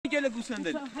گله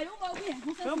گوسنده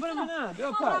برم نه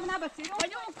بیا پا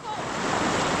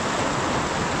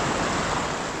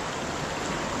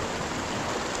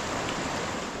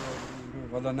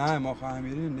والا نه ما خواهم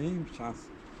میریم نیم شانس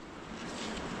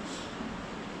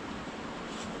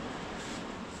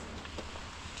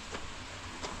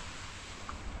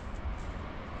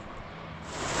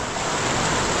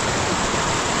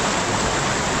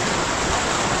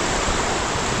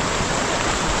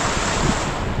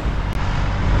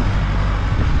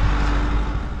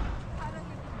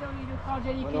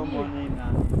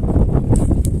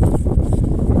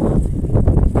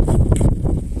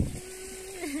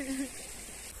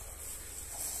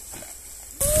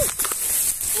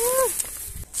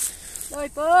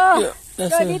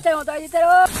Dai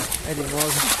ditelo. Vedi,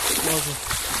 muovo.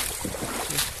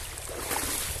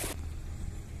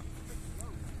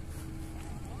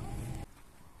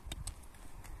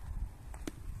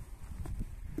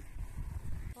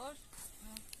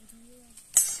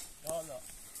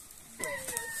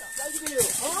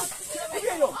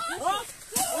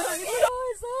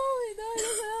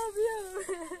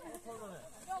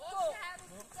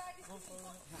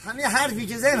 همین حرفی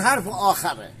که زن حرف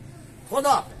آخره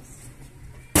خدا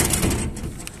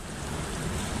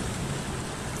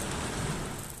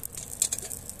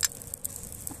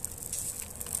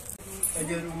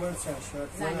اگر اومد شد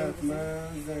من حتما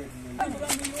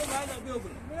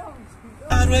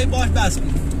روی باش بس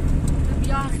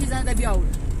بیا خیزنده بیا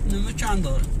نمه چند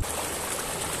داره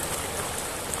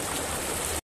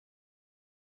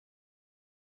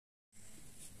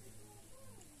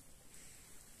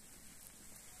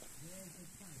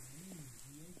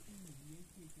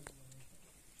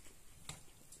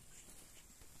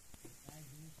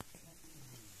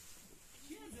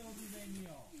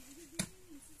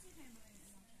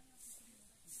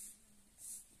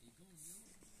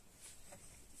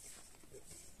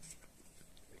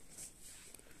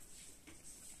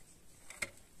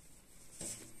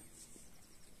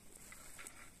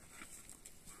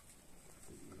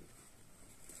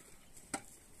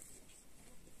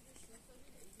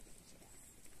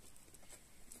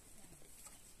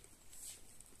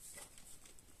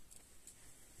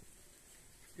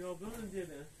یا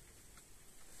بندیده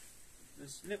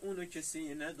مثل اونو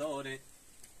کسی نداره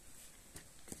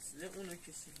مثل اونو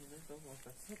کسی نداره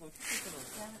چه باید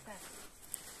کنم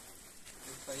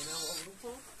فاینا آبرو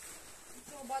کن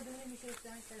چون باید نمیشه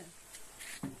استانی کنم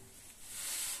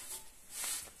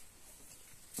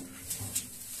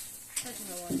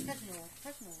کشنوار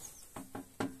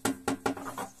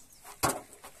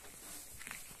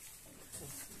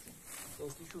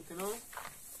دوستی شو کنم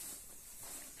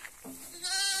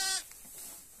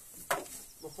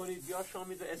بخورید بیا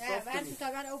شامی دو اصراف کنید نه تو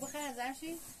تابر او بخره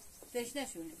زرشی تشنه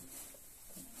شونه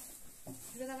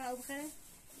تو تابر او بخره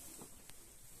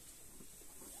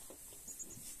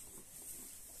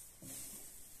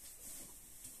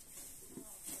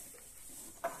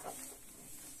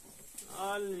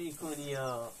حال میکنی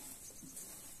یا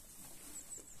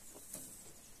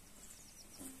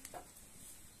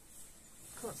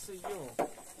کاسه یو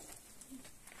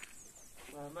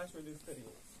همش به دوست داری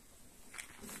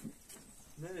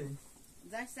نه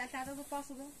زنش سر کرده با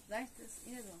پاسو دو زنش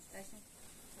اینه دو زنش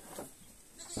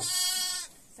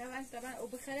سوانش تابر او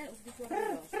بخره او دیگه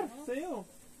تو سیو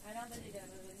الان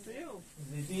سیو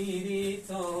زدیری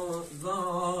تا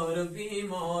زار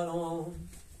بیمارم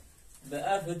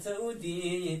به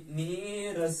افتودی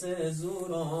میرسه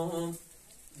زورم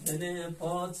دن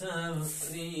پاتم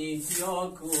ریت یا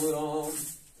کورم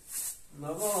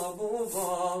مبابو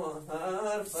با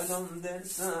هر فلم دل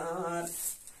سر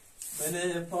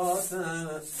دن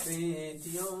پاتم ریت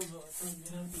یا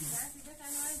کورم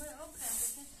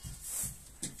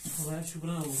خواهد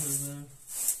شکرم بخورم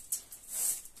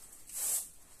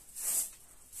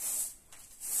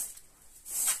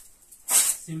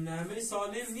سیم نعمه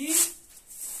سالم نیست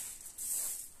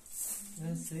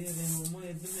نه سیره ما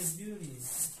ادمه بیوریم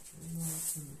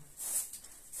سیم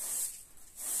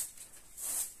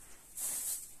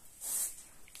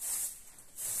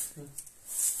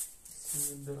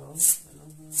براو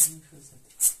الان باید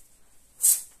میفرزد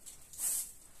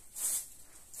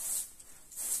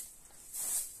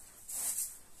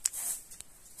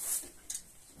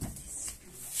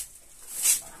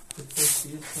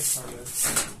بپرسید خساره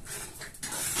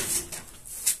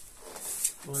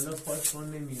والا پاش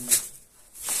من نمیده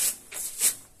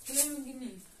چه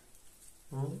میگینی؟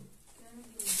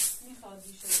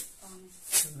 میخوادی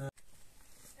شد نه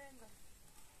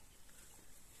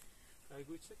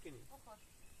اگه چه کنی؟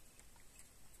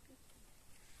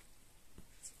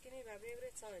 چه کنی ببری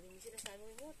برای ساله دیمیشی در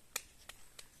سرمون بود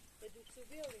به دوکسو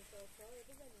بیاریم تا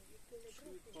بزنیم یک کل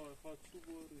چی کار خواد تو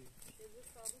باری به دو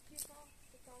سالو که تا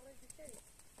تاره بیچه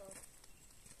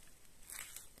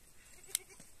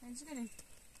اینجا کنیم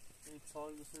این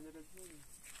سال مثل نره بزنیم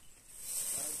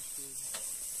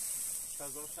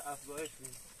شازاش افزایش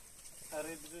بیم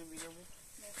اره بزنیم بینمون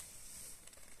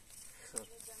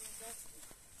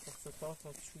اختصاص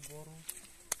تا چون بارو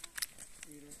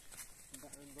ایره به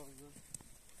اندازه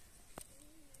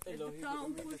الهی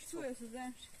اون پوش توی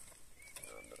سوزنش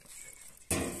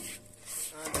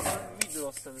من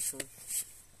میدراستمشون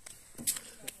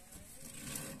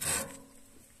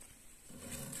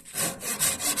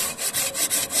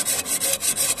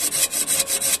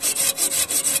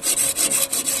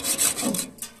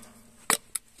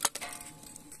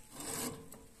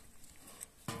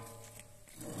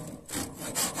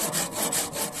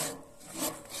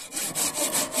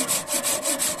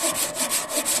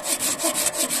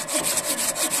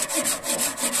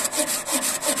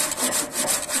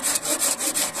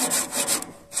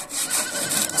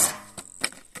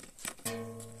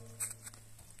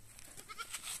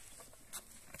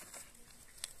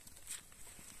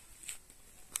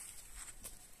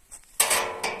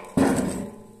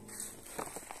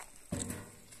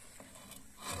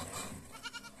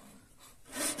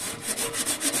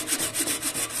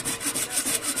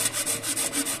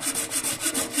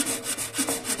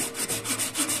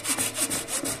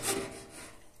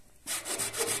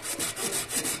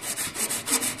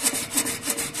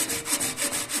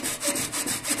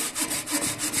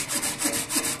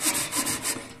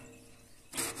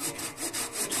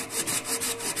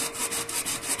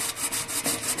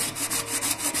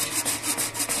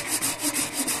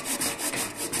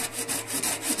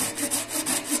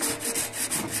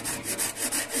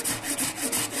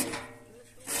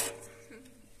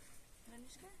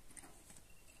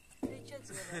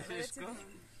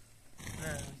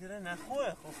نه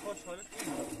خواه خوش حالت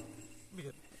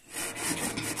بیده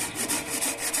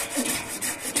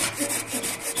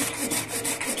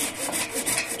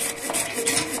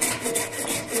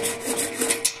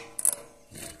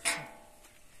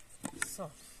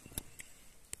صاف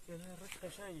گله رش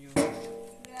قشن یون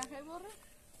بیرخه باره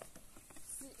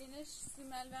اینش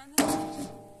سیملبنده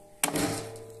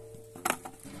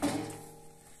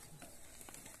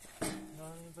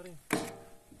نه بریم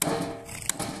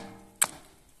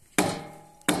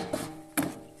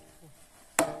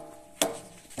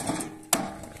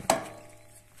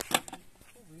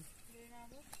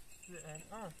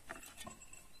الان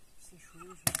سی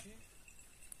شروعش میشی؟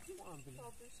 ما هم بلیم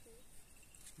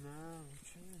نه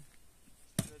چه؟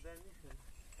 بدن میشه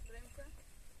بریم کن؟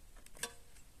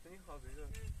 این خوابی دار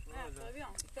نه خوابی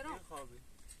هم این خوابی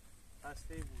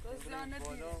خسته بود گزیانه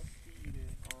بالا دیره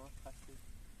خسته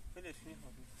بلش این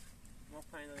خوابی ما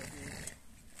 5 دقیقه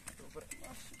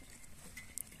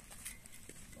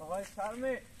آقای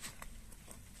سلمی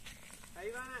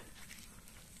حیوانه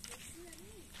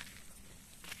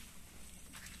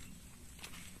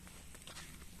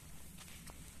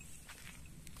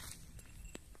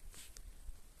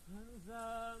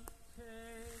هنوزم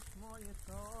چشمای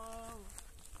تو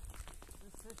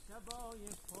مثل شبای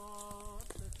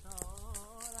پرستارت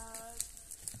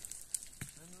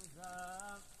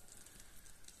هنوزم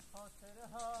خاطره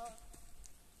ها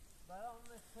برام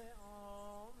مثل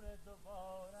عمر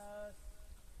دوبارت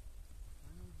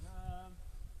هنوزم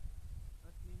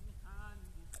وقتی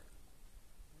میخندی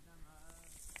بدم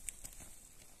هست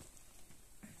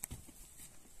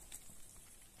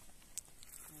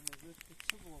نمیگوش که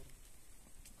چه بارو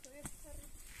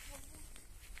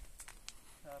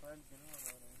سرال جنوب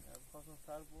داره بخواستم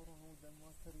سر برو همون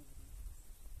دماغ تری برو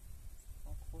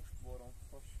هم خوش برم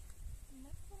خوش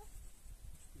نکنه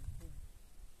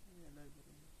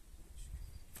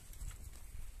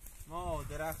ما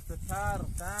درخت تر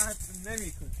قطع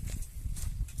نمی کنیم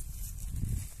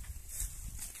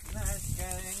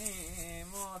نشکنی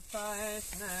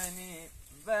متشننی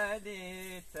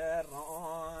ولی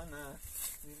ترانه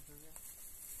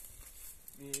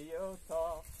بیو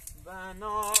تا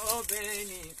بنا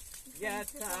بینی یه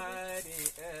تری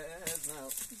ازنو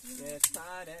یه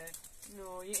تره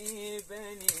نوی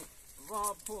بینی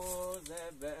و پوز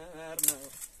برنو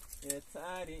یه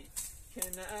تری که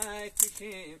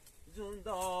نکشیم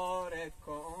زندار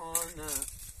کنه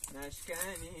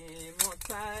نشکنی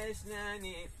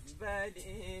متشننی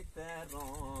ولی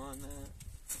ترانه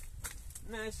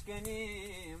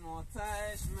نشکنی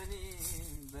متشمنی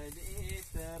ولی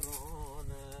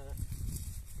ترانه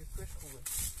یه کش خوبه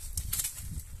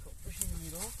خب بشین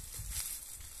میرا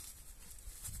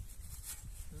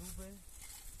روبه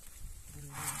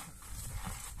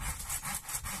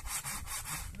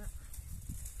نه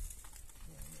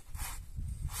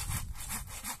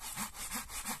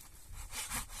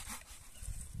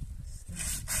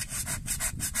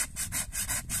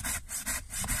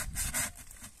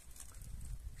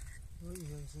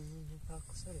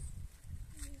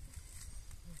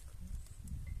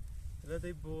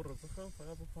زده بور رو بخواه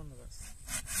فقط بپانه بس.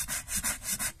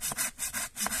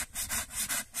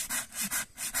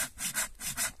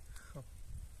 خب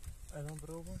الان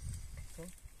برو با خب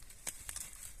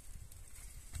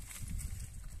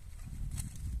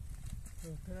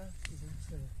برو چیزم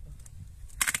سره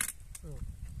برو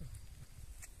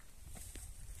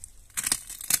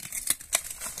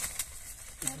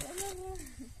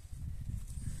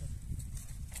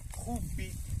خوب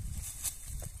بی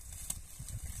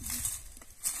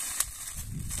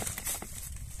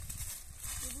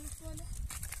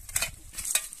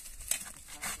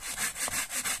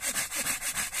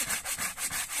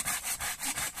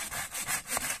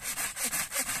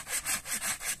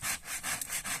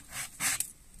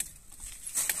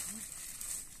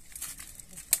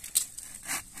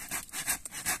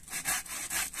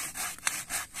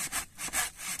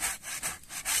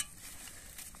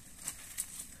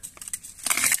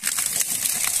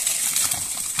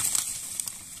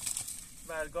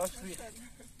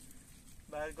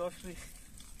برگاش ریخ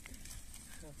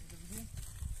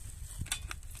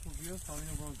خب بیا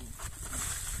تامینو بازو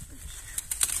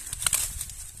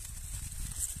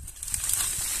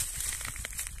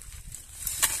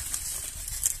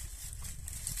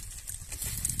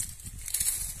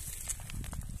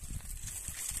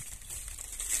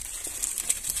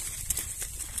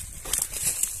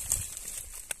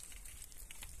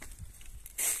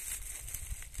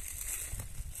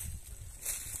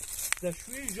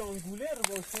دشوی ژانگولر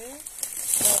باشه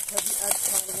در طبیعت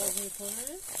پرواز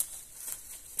میکنه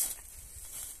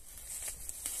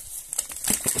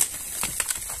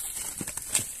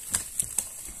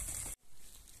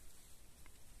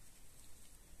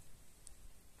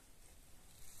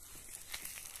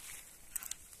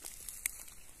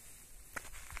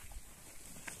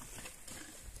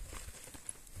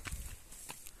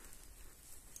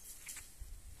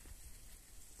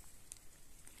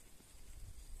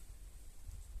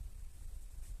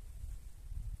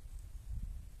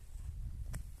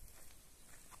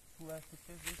وقتی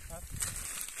که زیر خط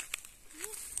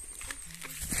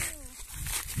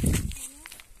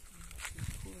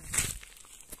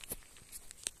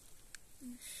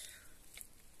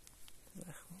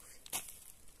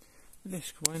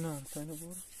ليش كوينة تاني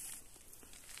بور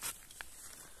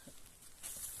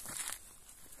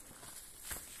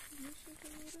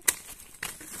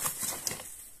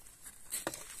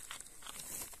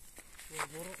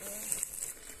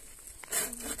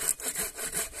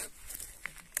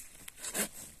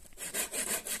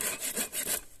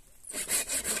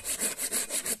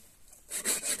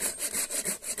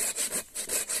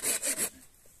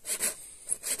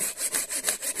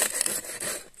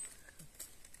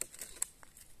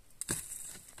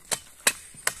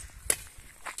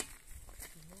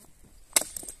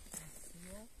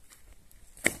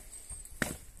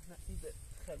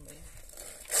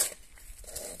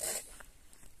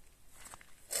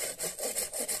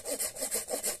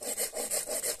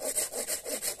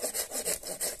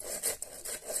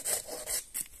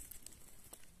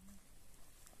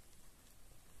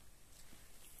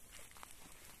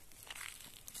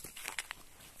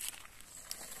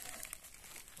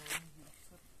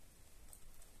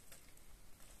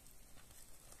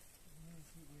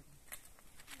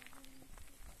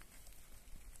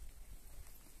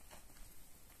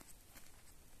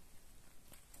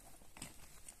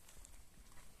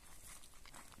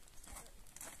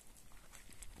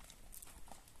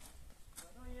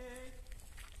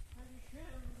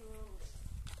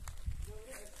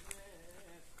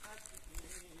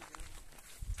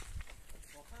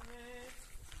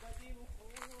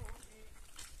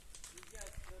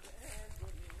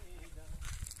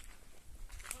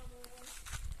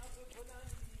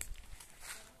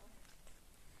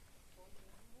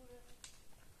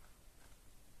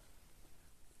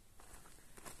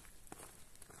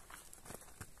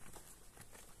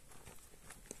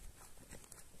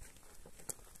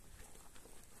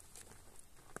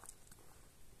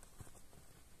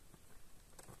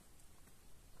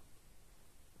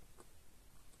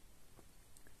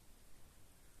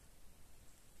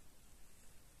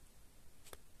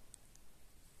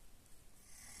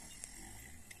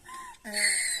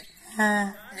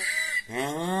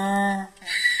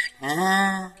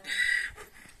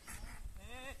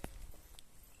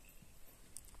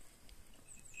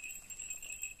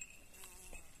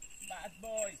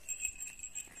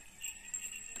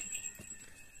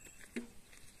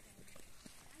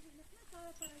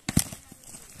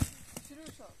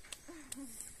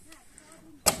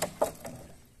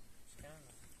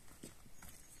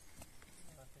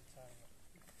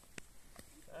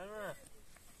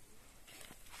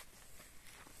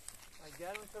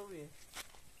گرم تو بی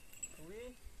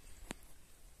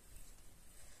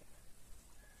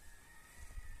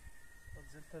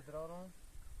تدرارم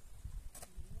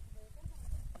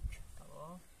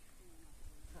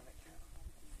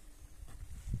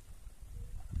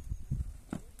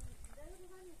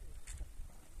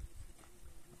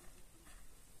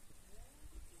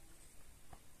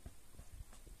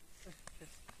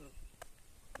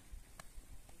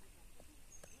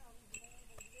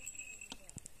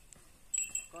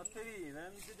قاتلی من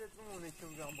دیدت بمونه که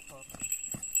اونجا هم بخواه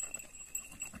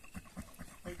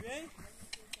بگوی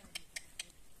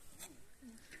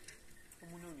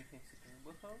همونو میخیستی کنیم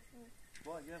بخواه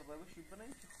با اگر روشی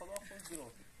بنایی که خدا خود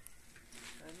گرافی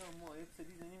اینا ما یک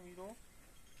سری زنیم ای رو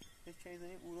یک چایی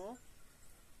زنیم او رو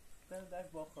در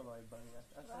با خدای بنید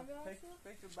اصلا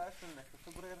فکر برشن نکن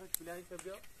تو برای رش بلایی که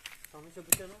بیا تامیشو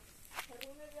بکنم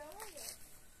ترونه بیاما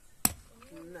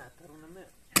نه ترونه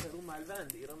ترون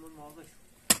ملوند ایران من مازش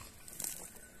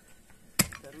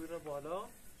تروی را بالا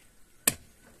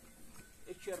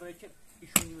یک رکن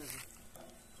ایشونی مزید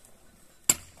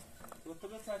دو تا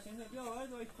به سرچنده بیا باید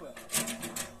باید کوه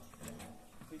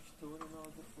هیچ طور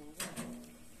نازه خوبه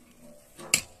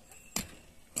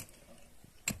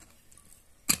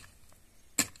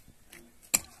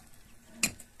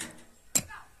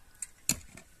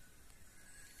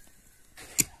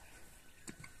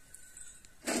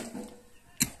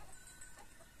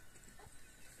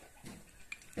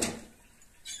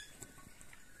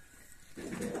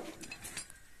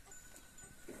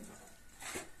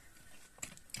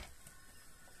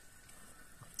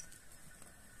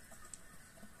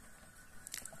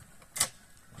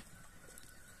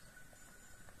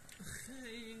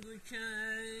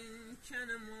can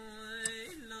my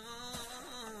life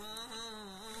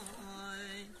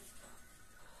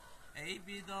ای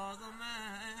بیدادم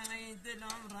ای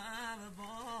دلم رو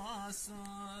باسو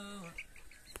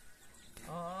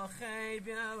آخی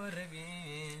بیا و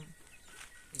رویم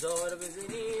دار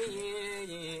بزنیم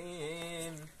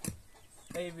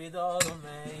ای بیدادم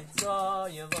ای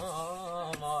زای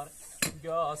وامار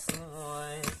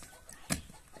گاسوی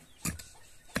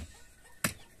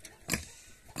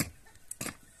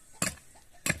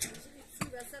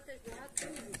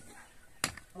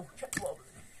محکم بابا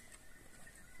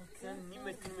محکم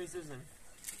نیمه نیمه زن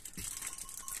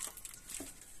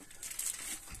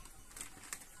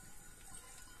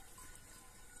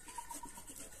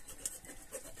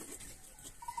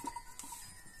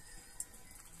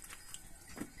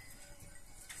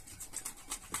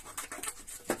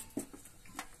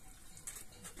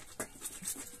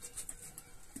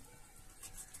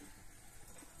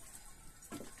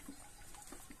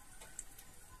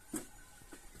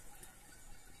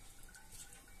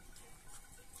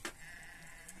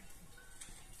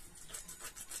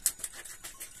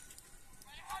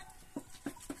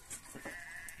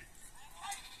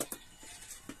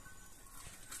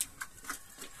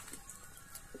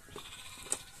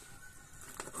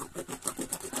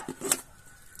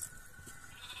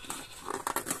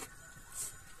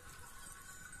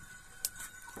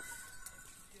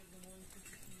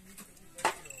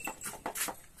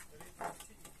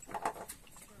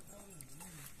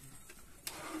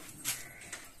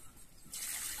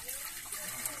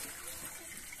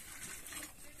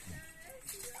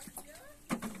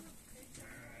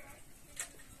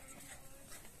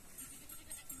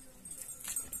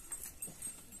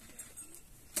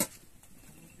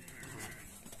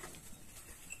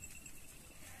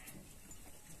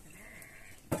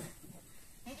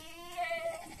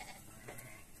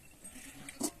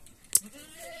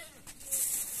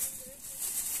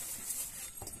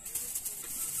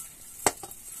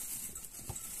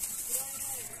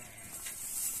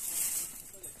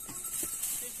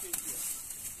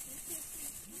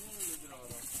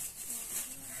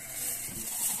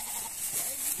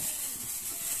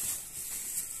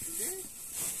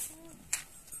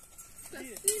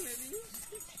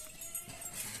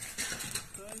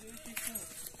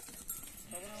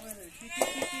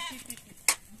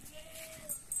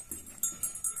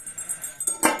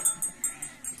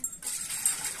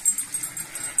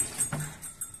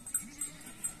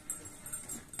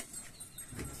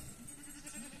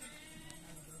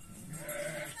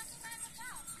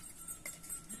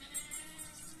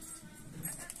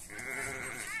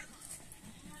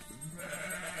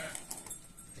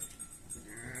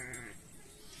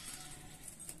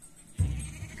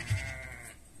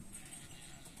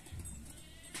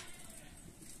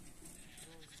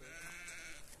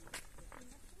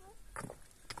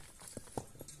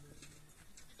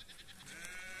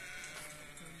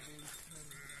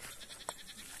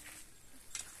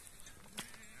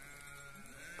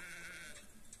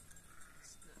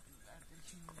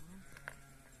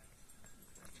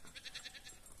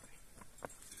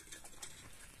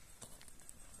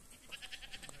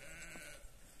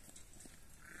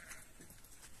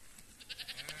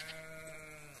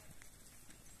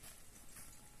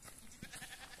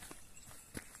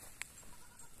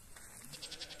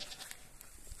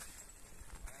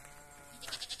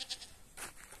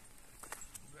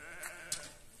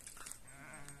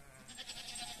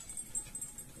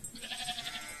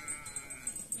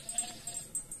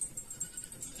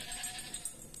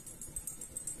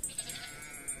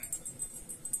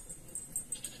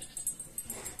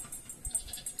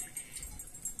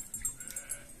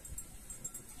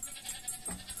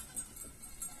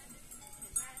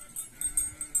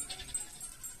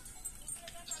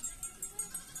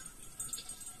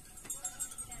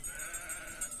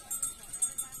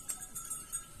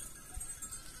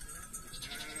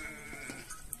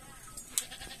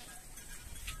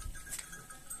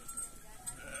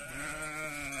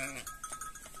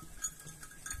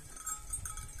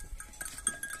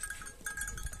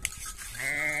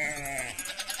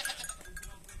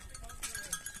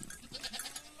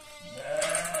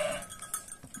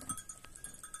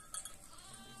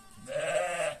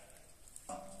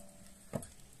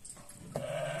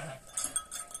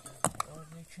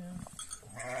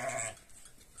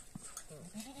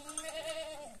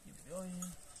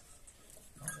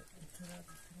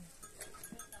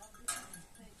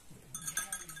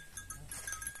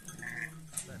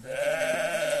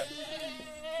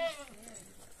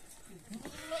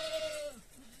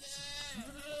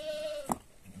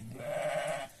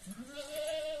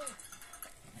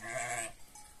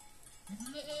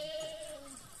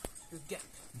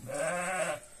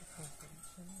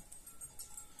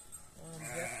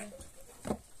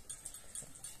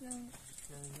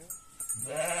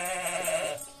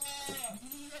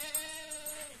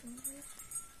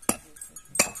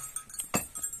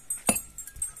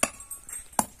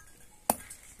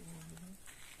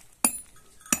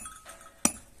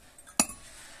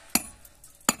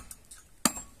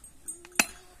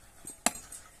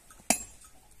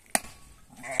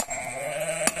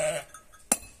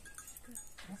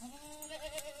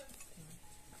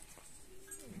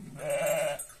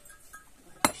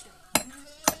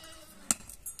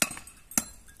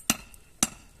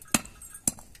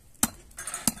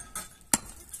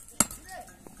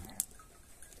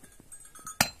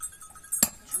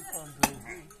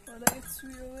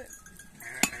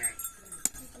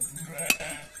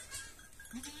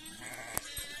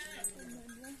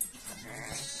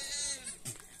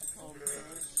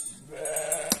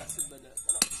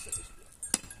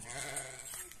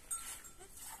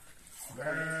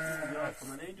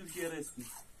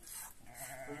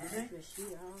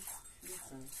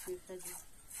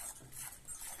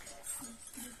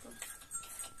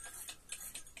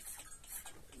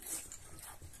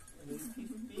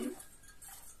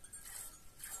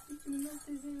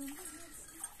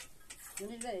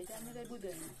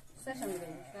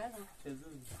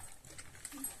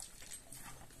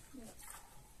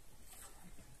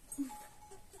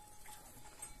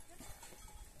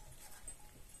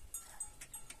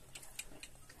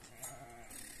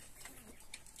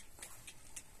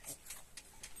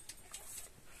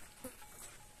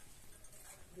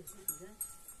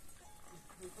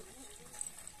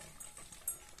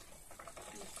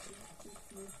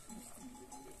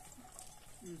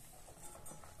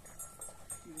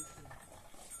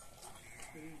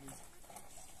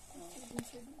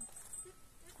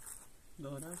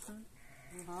دارن؟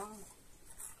 ها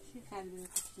چی خریده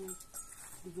کشتیم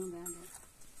بدون بنده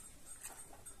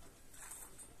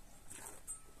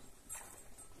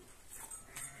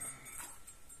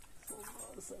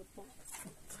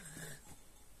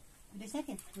بدش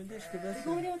نکن بدش که بس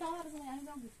بگو بودیم اتاقه بزنی یعنی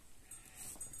دام بود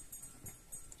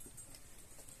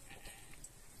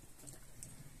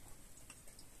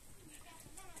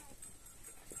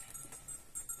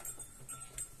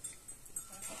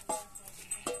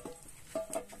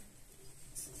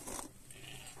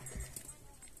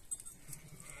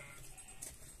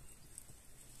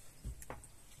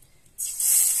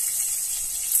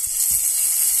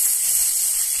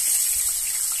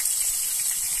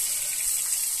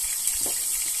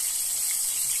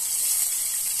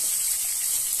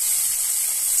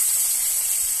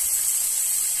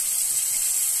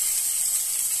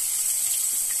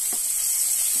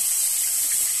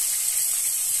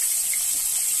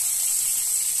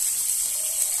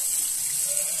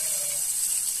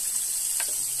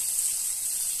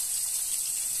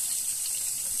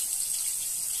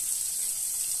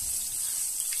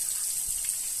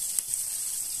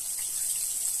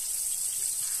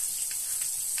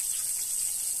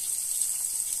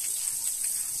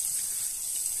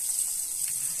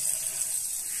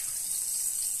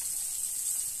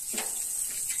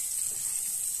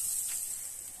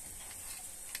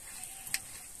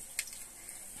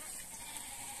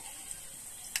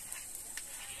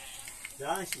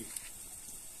جمشید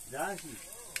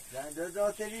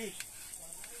داداتری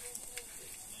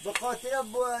به خاطر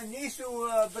نیست و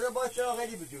برای باید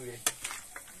آقلی بدوره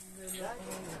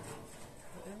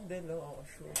دل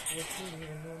آشو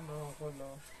وطین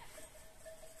ناغلا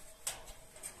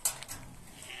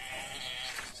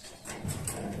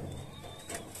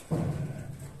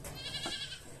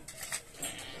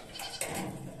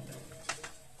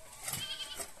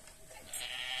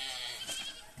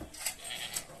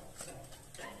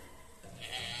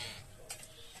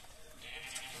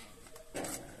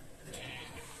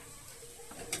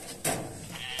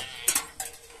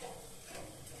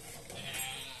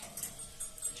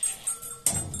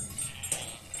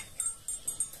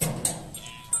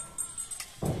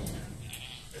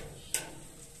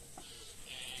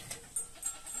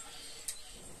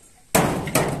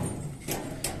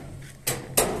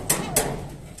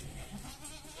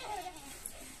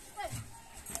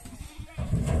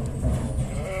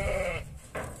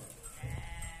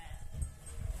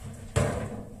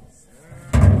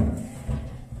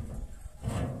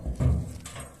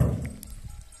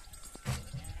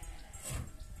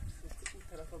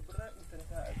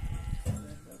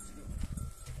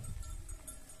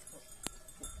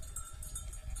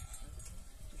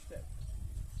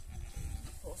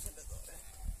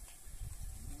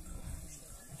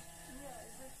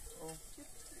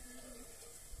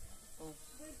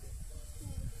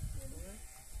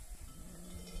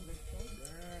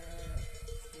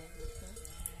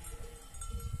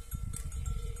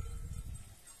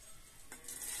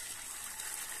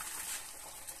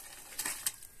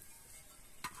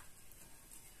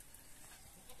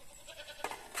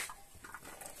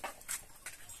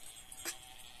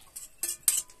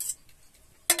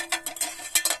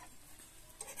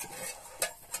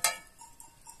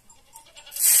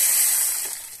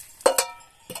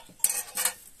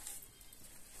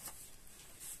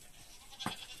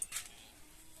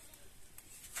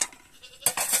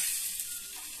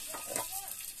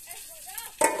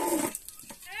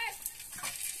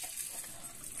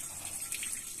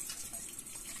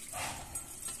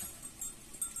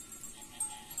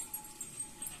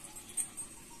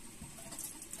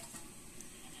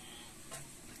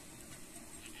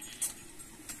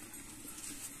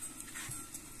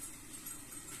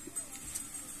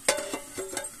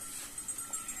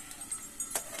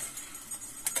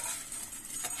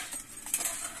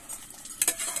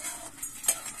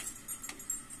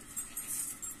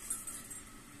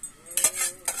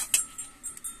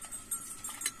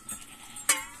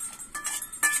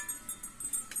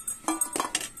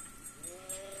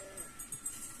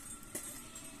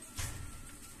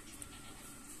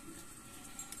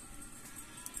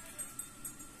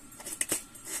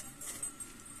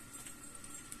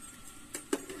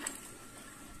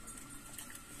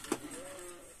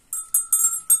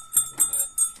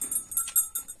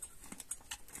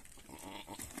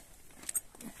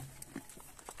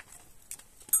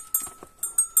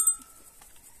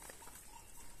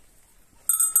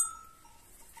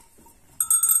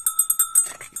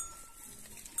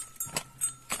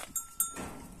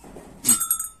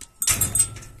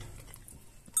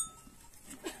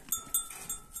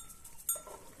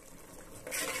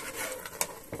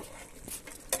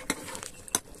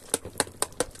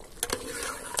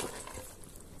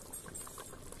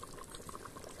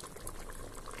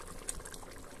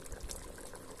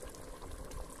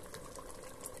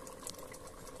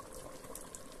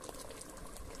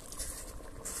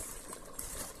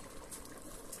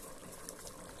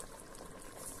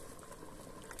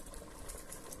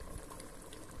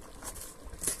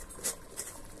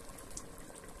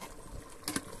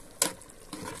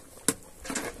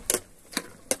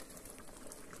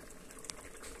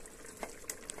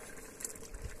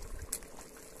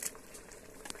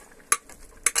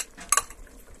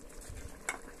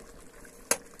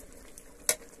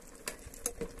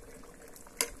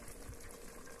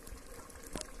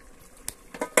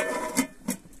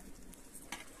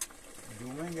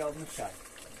شد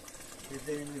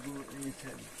بذاریم بگو این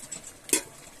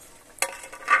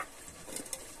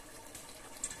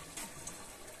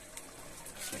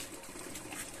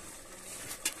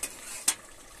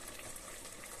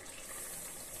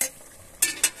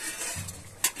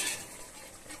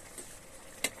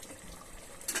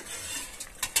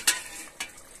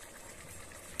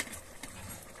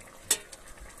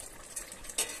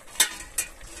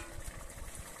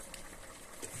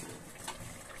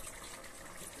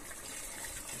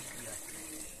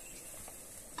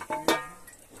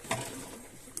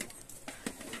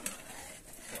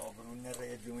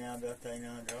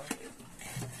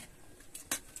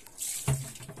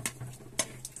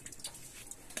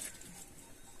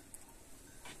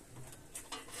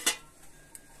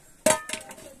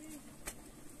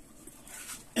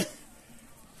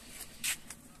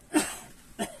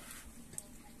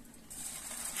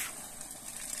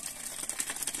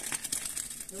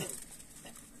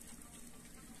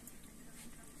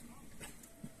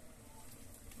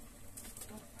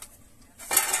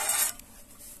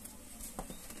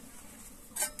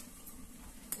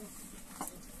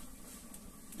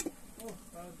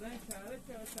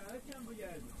شهرک هم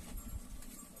بگردیم.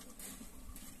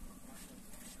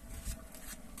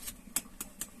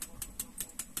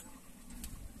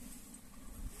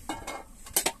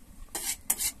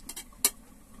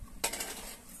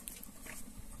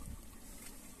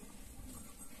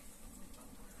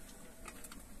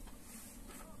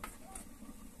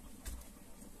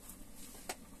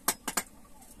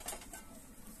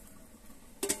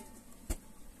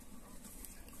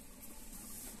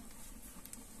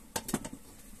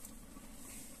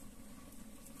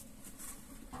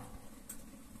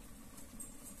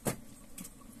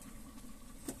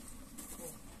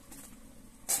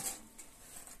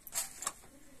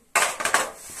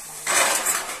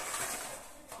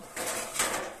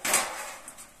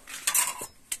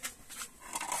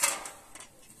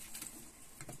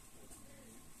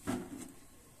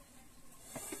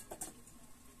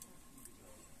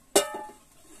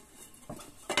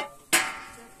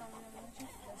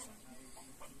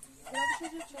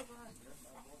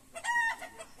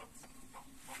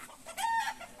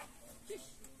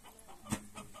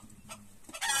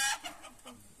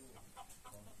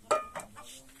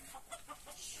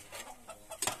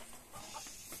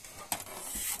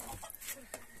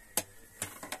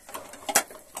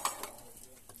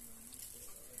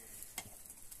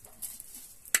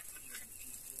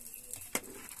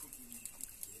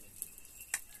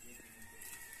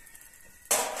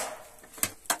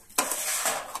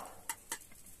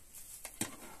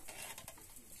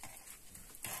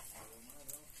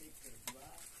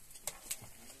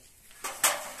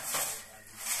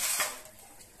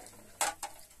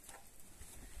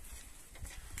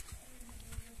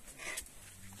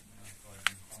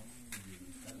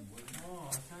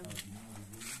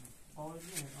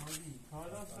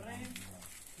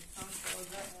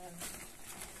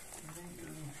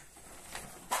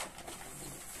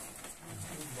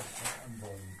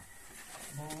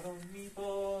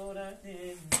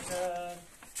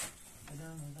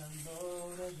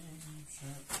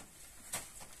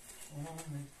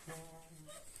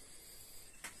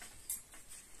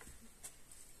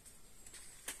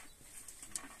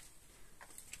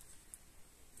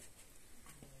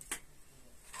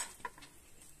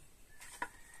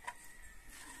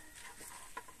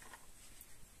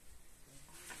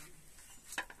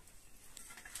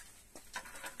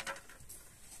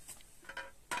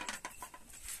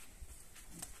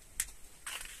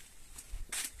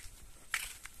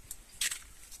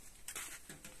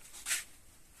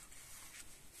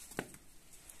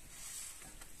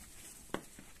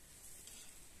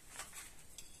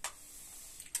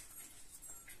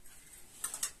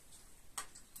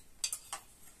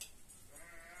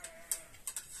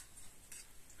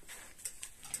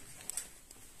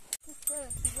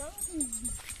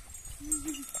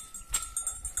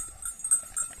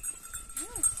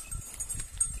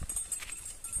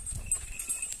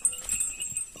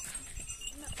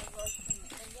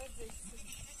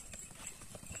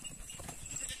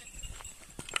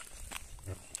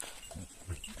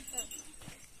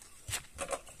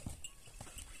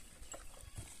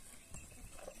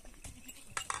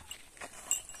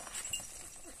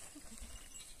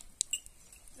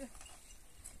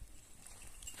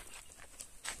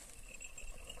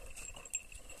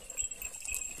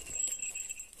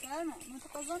 ما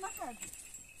تو قضا نکردیم.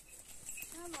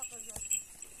 نه با قضا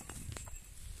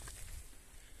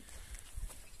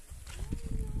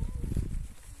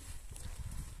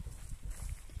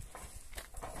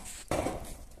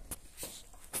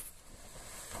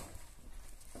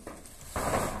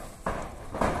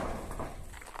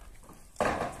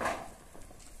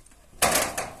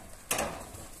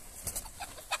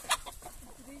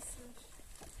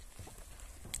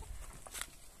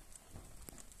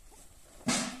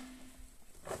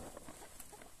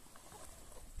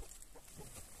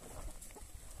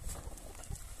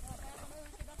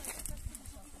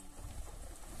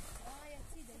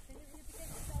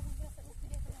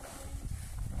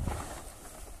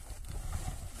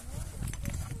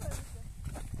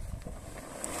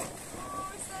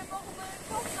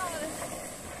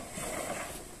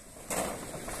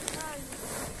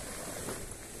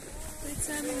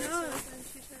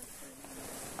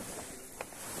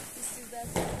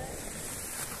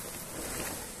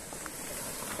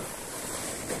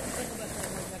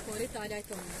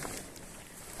عليكم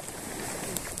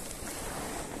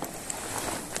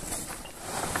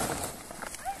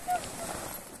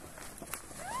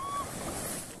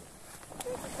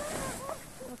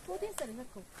المفروض ينسى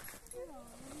لكم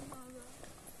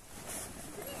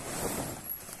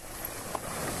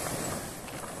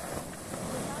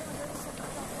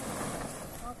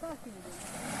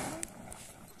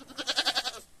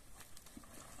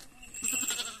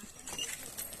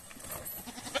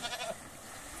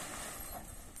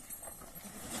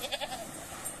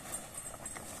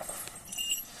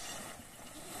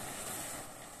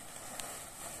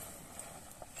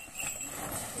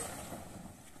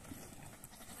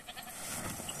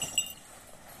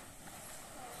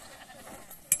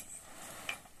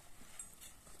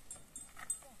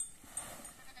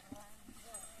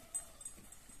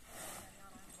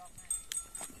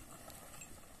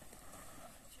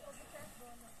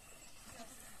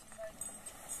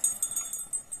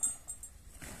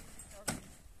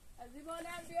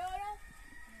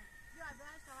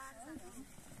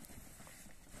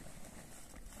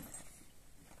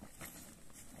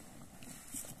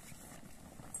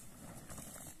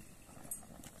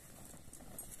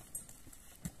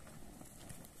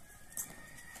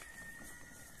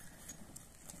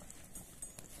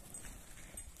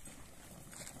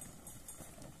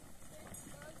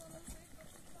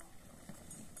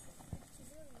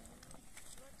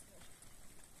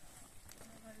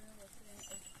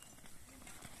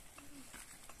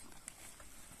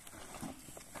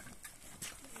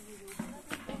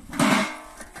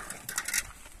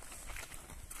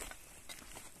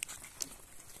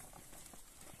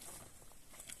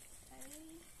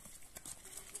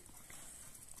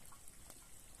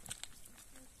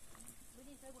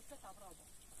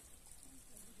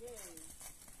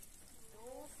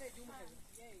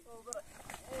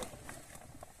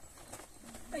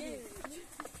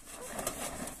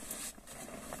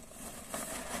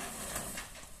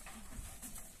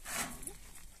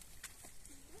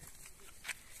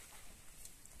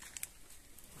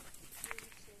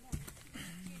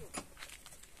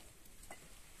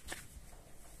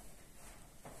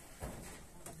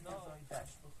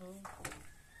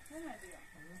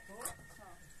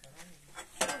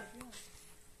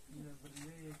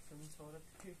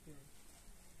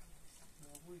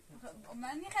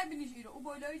من نخبینیش ایرو او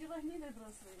بالایی جغه نیده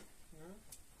درست روی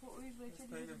خب اویش روی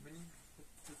چه اینو ببین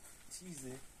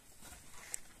چیزه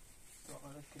تو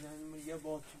آره کنن یه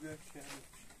باکی بیاد کرده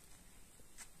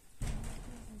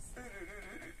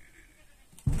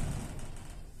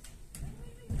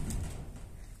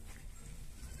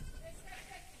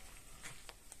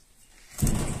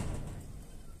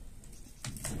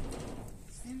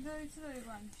این داری چه داری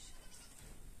بانش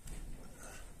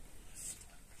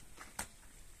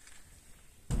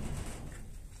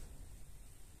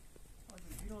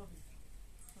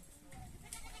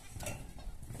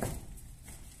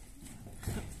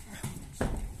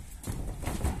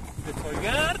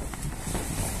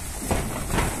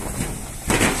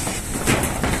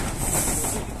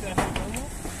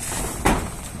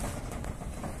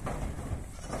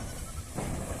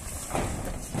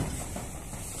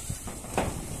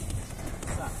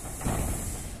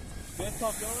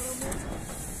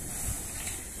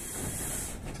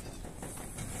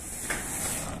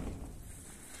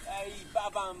ای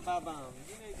بابام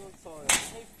دیگه دون سوال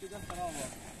حیف دیگه خرابه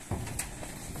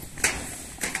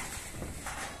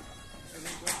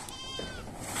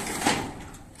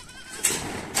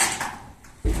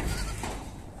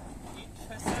این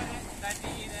پسر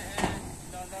قدیره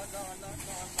لا لا لا لا لا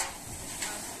لا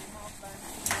اصلی ما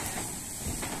بندیره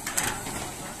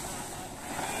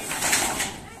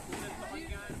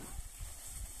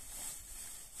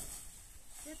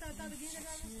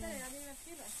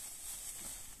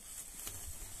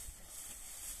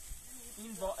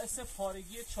این باعث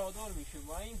پارگی چادر میشه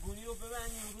با این گونی رو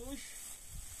ببندیم روش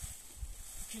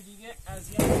که دیگه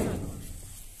اذیت نکنه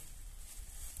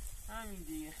همین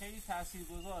دیگه خیلی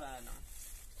تاثیرگذاره الان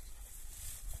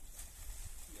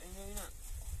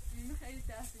این خیلی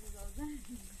تاثیرگذاره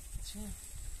چه؟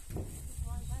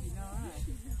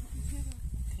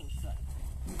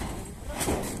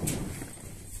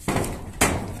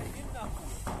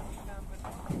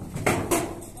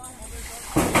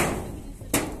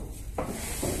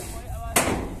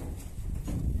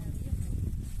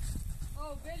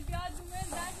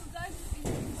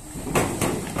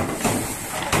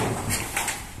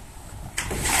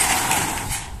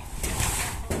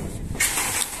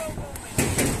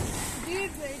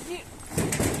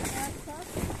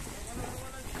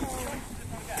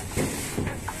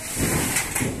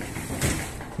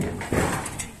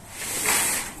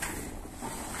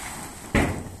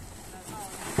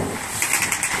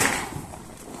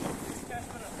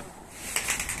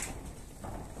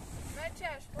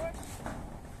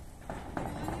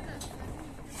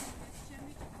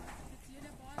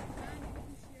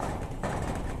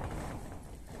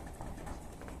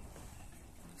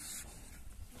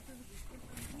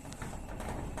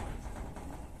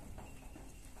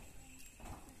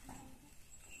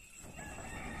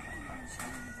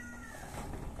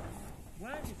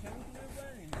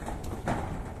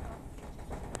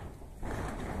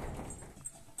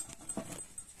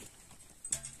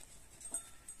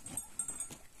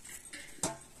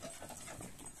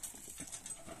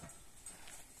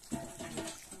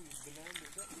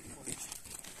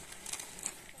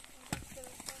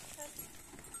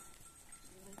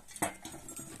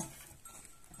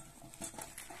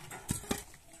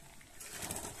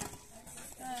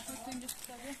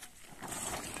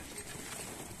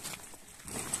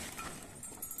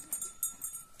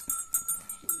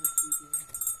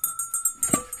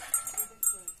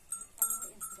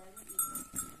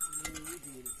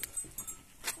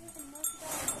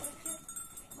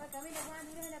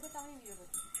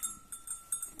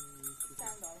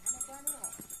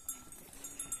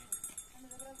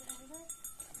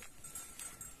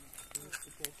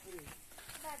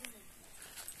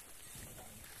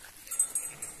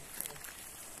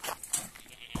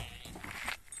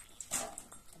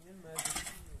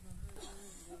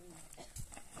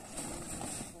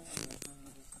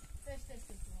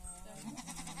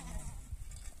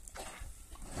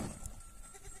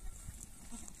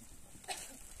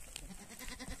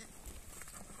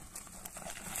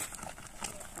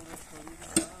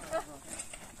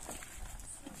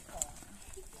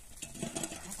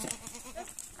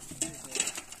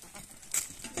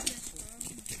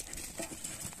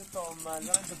 تا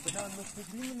مردان به بدن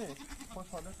نفت بیمونه خوش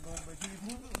حالت نومدی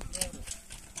بود